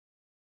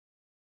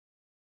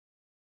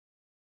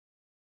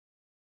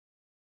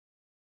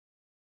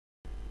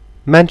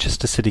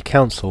Manchester City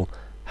Council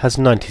has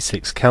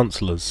 96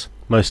 councillors,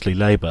 mostly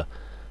Labour.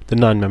 The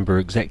 9-member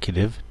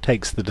executive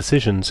takes the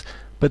decisions,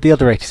 but the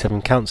other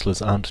 87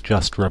 councillors aren't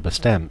just rubber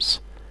stamps.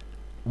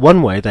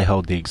 One way they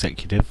hold the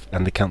executive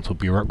and the council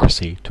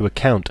bureaucracy to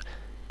account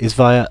is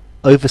via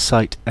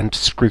Oversight and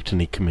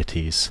Scrutiny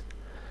committees.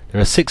 There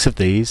are 6 of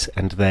these,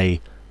 and they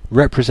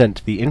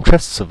represent the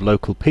interests of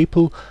local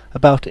people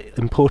about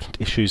important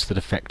issues that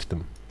affect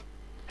them.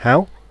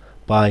 How?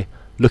 By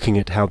looking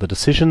at how the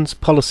decisions,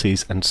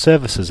 policies and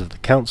services of the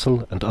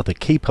council and other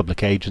key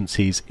public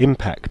agencies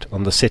impact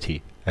on the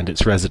city and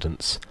its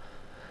residents.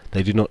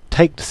 They do not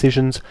take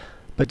decisions,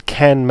 but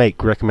can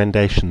make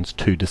recommendations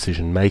to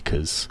decision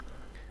makers.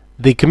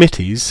 The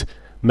committees,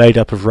 made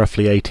up of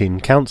roughly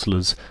 18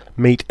 councillors,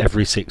 meet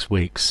every 6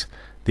 weeks.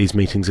 These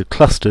meetings are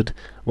clustered,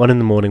 one in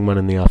the morning, one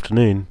in the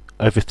afternoon,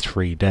 over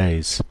 3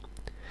 days.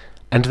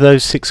 And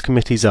those 6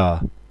 committees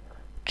are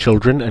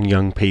Children and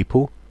Young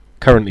People,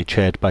 currently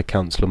chaired by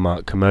Councillor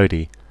Mark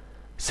Commody;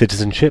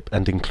 Citizenship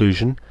and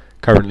Inclusion,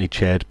 currently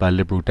chaired by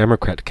Liberal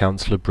Democrat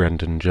Councillor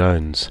Brendan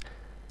Jones;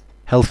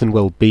 Health and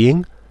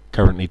Wellbeing,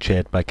 currently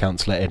chaired by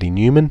Councillor Eddie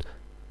Newman;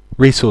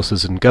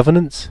 Resources and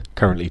Governance,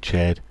 currently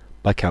chaired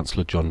by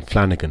Councillor John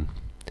Flanagan.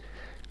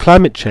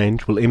 Climate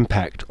change will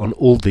impact on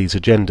all these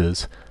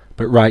agendas,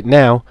 but right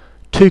now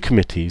 2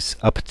 committees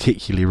are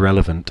particularly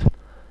relevant.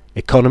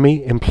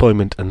 Economy,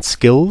 Employment and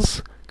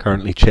Skills,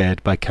 currently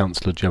chaired by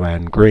Councillor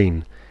Joanne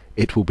Green.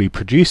 It will be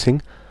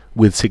producing,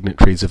 with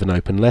signatories of an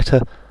open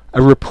letter,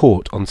 a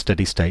report on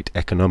steady-state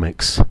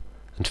economics.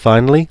 And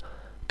finally,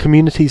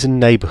 Communities and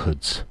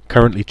Neighbourhoods,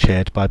 currently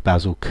chaired by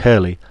Basil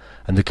Curley,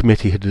 and the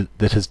committee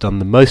that has done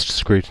the most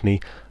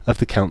scrutiny of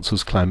the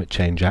Council's climate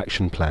change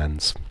action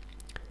plans.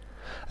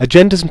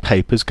 Agendas and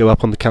papers go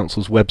up on the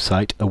Council's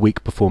website a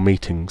week before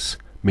meetings.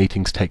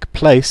 Meetings take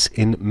place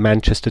in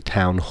Manchester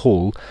Town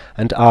Hall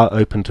and are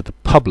open to the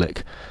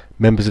public.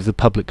 Members of the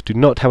public do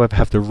not, however,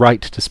 have the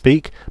right to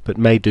speak, but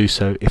may do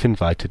so if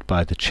invited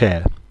by the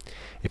chair.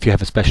 If you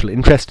have a special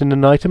interest in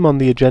an item on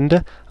the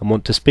agenda and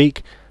want to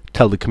speak,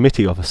 tell the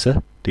committee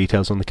officer,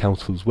 details on the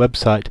Council's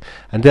website,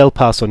 and they'll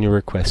pass on your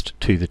request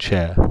to the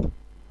chair.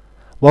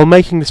 While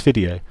making this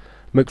video,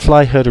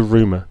 McFly heard a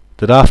rumour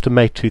that after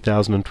May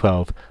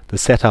 2012, the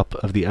setup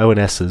of the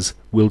ONSs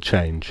will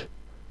change.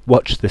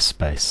 Watch this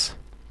space.